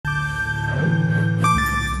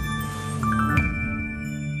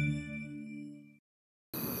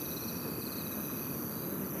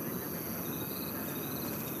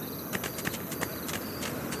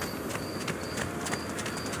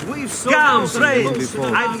Come, friends,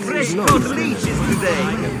 I've fresh caught leeches today.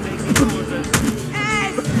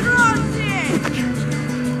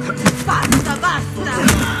 Basta, basta!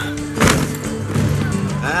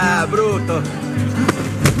 Ah, brutto!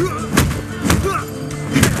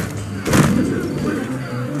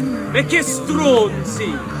 E che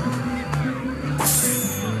stronzi!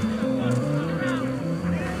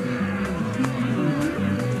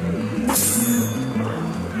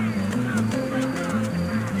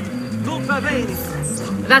 Non va bene!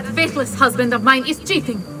 That faithless husband of mine is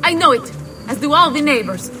cheating. I know it, as do all the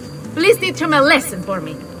neighbors. Please teach him a lesson for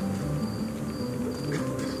me.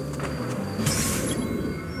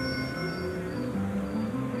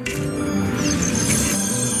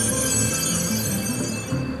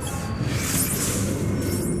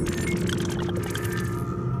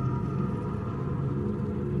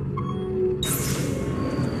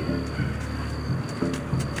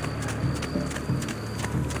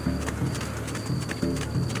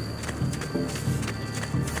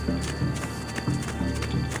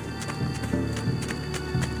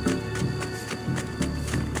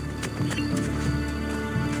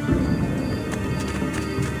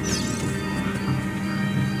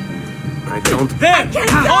 There!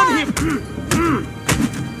 On him!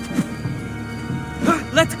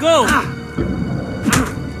 Let go!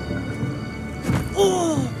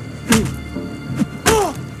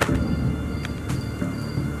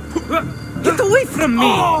 Get away from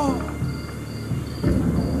me!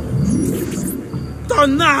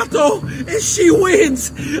 Tornado! She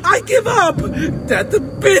wins! I give up! That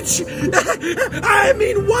bitch! I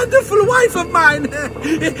mean, wonderful wife of mine!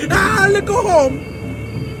 I'll go home!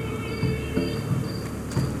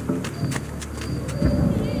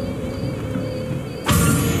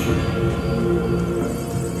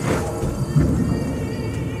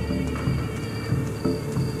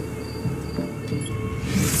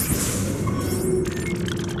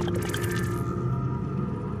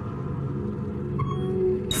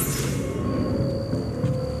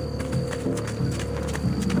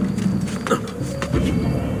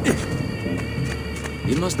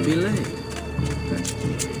 He must be late.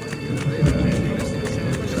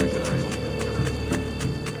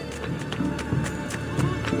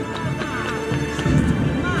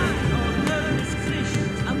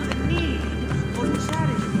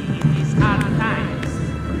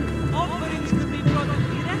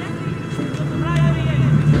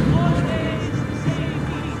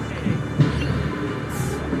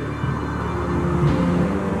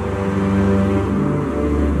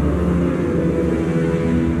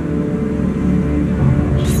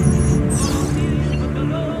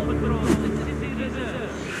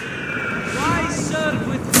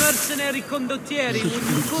 Condottieri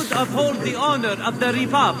who could uphold the honor of the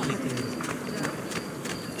Republic.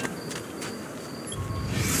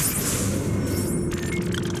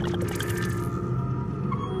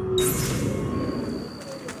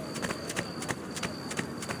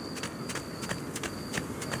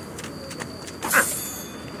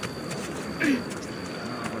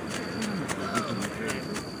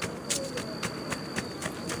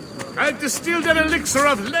 I've distilled an elixir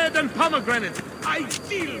of lead and pomegranate.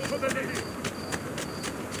 Ideal for the lady.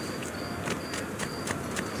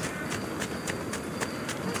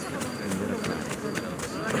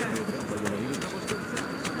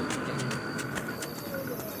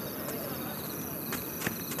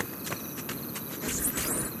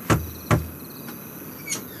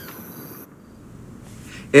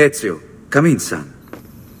 Ezio, come in, son.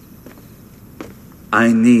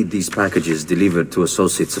 I need these packages delivered to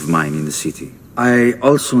associates of mine in the city. I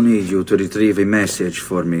also need you to retrieve a message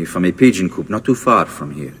for me from a pigeon coop not too far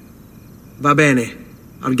from here. Va bene.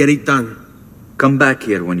 I'll get it done. Come back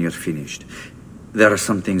here when you're finished. There are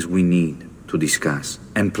some things we need to discuss.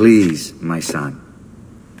 And please, my son,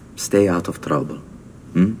 stay out of trouble.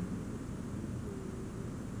 Hmm?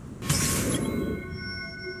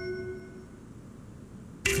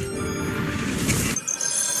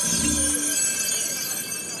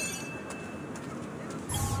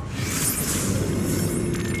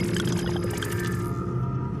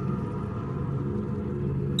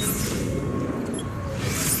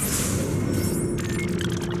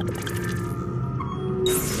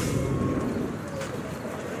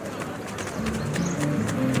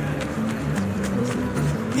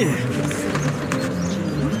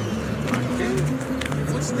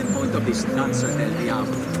 What's the point of this danza del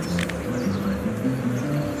diavolo?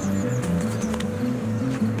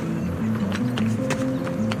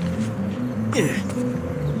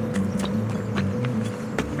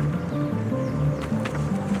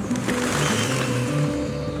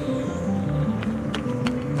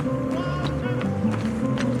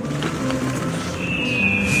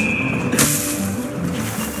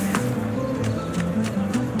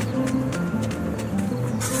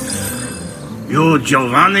 You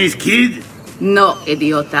Giovanni's kid? No,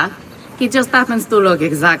 idiota. He just happens to look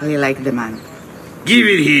exactly like the man. Give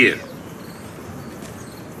it here.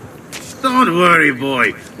 Don't worry,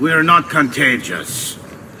 boy. We're not contagious.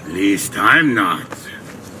 At least I'm not.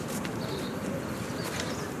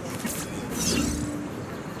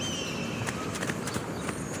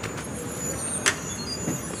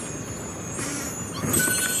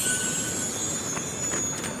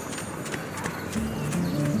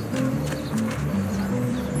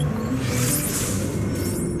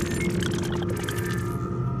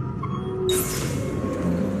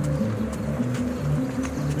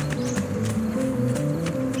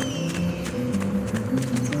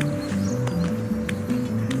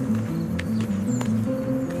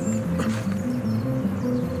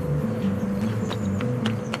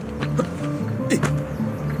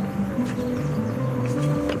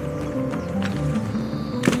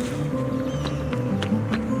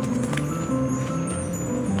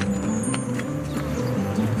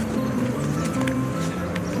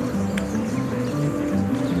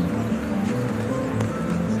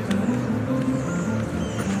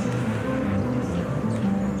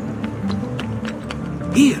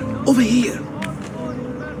 Here, over here.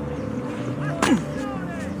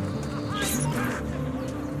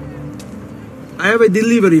 I have a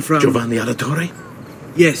delivery from... Giovanni Alatore?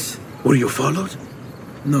 Yes. Were you followed?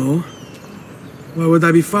 No. Why would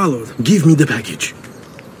I be followed? Give me the package.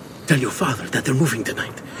 Tell your father that they're moving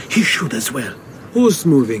tonight. He should as well. Who's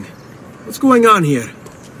moving? What's going on here?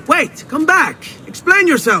 Wait! Come back! Explain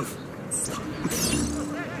yourself!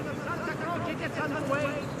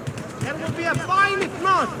 There will be a fine if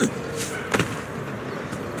not.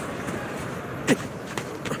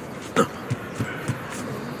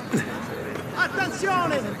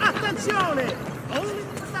 Attenzione! Attenzione! Only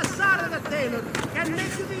the passare da Taylor can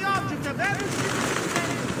make you the object of every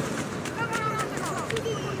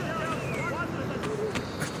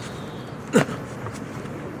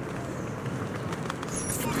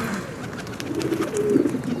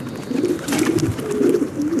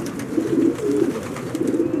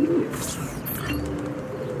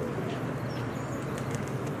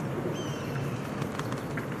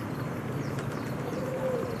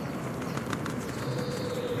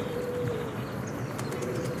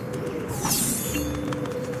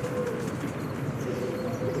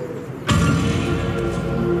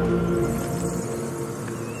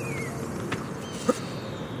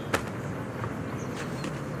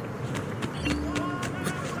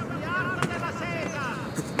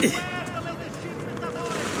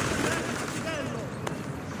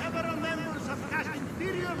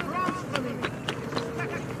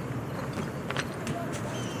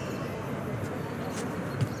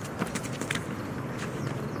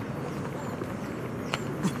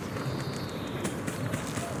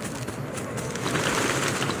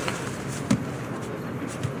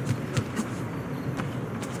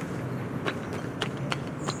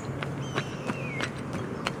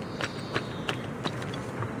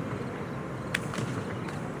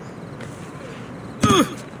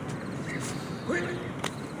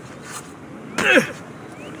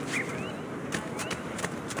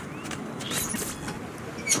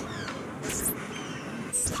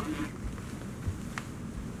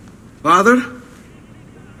Father?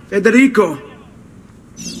 Federico!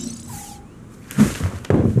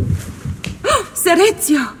 Sir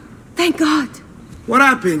Ezio! Thank God! What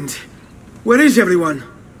happened? Where is everyone?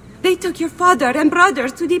 They took your father and brother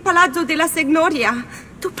to the Palazzo della Signoria,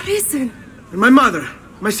 to prison. And my mother?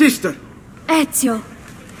 My sister? Ezio!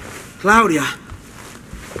 Claudia?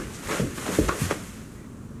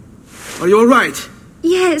 Are you all right?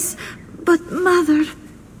 Yes, but Mother...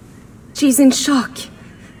 She's in shock.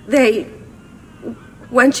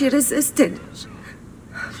 When she resisted...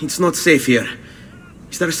 It's not safe here.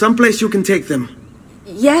 Is there some place you can take them?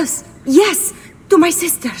 Yes, yes! To my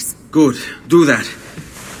sisters. Good, do that.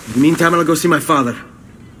 In the meantime, I'll go see my father.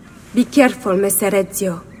 Be careful, Mr.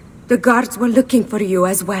 Ezio. The guards were looking for you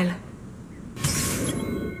as well.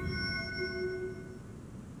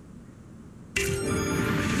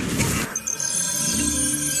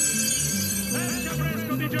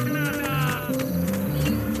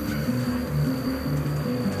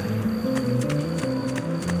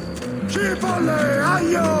 Cipolle,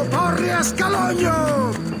 aglio, porri a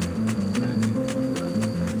scalogno!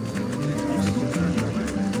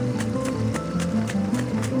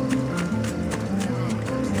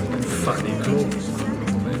 Funny clothes.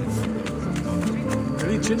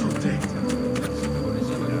 Grigie notte.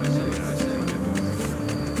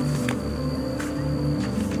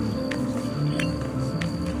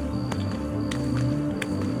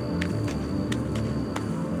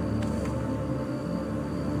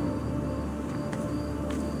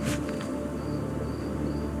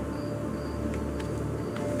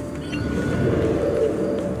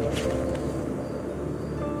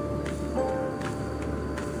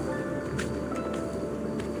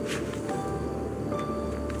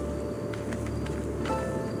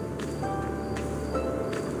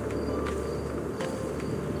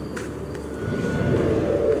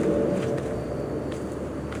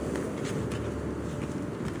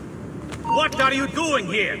 are you doing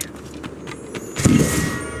here?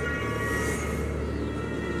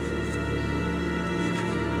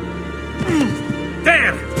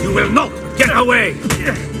 There! You will not get away!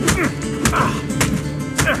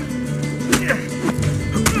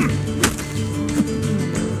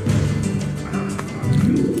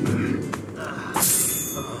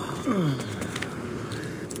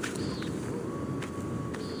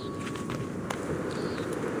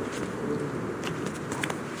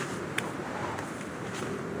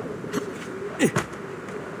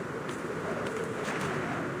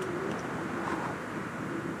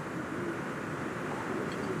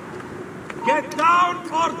 Get down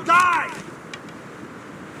or die!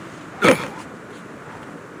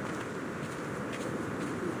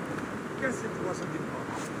 Guess it wasn't important.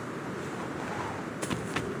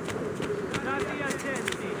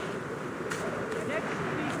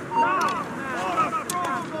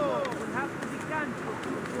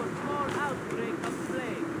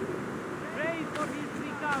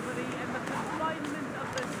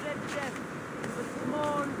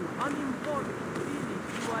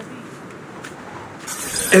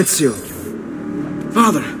 Ezio.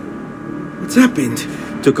 Father, what's happened?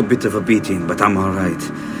 Took a bit of a beating, but I'm all right.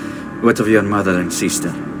 What of your mother and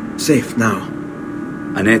sister? Safe now.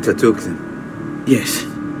 Annetta took them. Yes.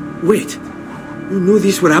 Wait. You knew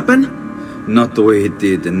this would happen? Not the way it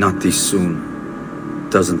did, and not this soon.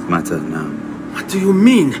 Doesn't matter now. What do you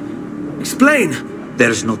mean? Explain!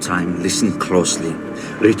 There's no time. Listen closely.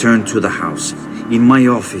 Return to the house. In my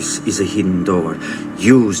office is a hidden door.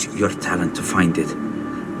 Use your talent to find it.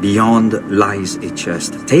 Beyond lies a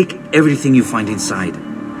chest. Take everything you find inside.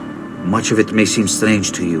 Much of it may seem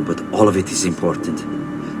strange to you, but all of it is important.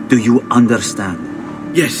 Do you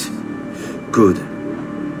understand? Yes. Good.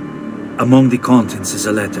 Among the contents is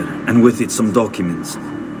a letter, and with it some documents.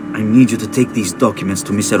 I need you to take these documents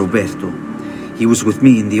to Mr. Roberto. He was with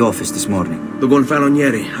me in the office this morning. The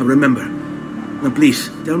Gonfalonieri, I remember. Now please,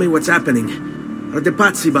 tell me what's happening. Are the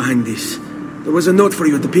Pazzi behind this? There was a note for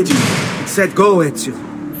you at the pigeon. It said go, Ezio.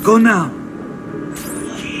 Go now.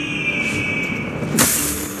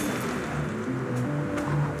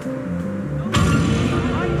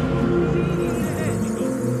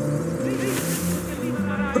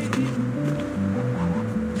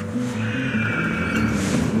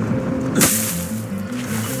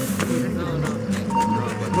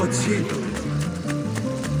 What's he?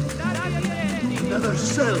 Another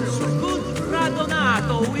cell. Good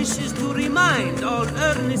Radonato wishes to remind all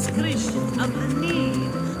earnest Christians of the need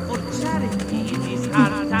for charity in these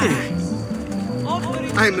hard times.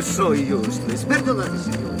 I'm so useless. Perdonate,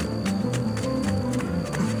 signore.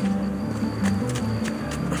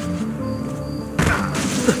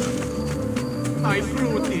 I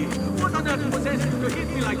fruity. What on earth possessed you to hit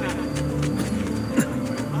me like that?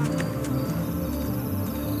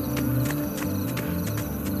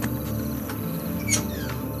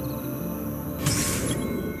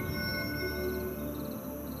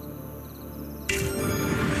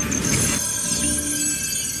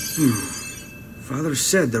 Father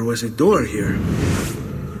said there was a door here.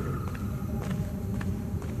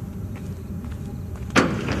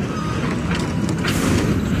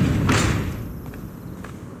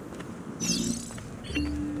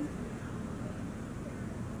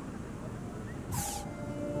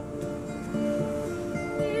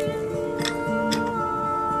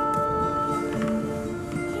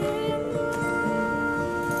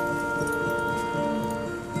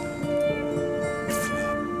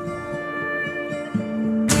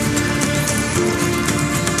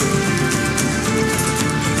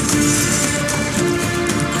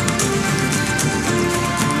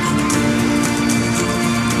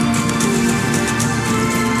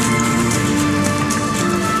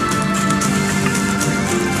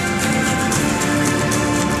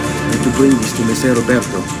 Bring this to Messer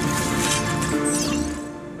Roberto.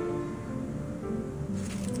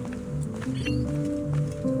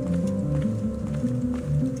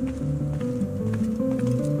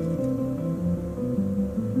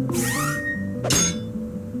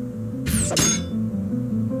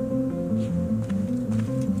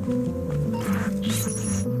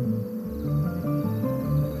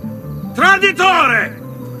 Traditore!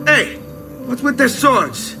 Hey, what's with the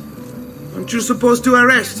swords? Aren't you supposed to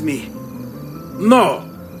arrest me? No!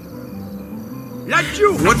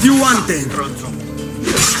 Laggiù! What do you want then?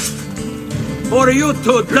 For you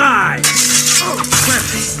to die! Oh, well,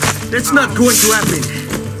 that's not going to happen.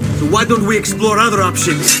 So why don't we explore other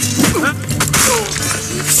options?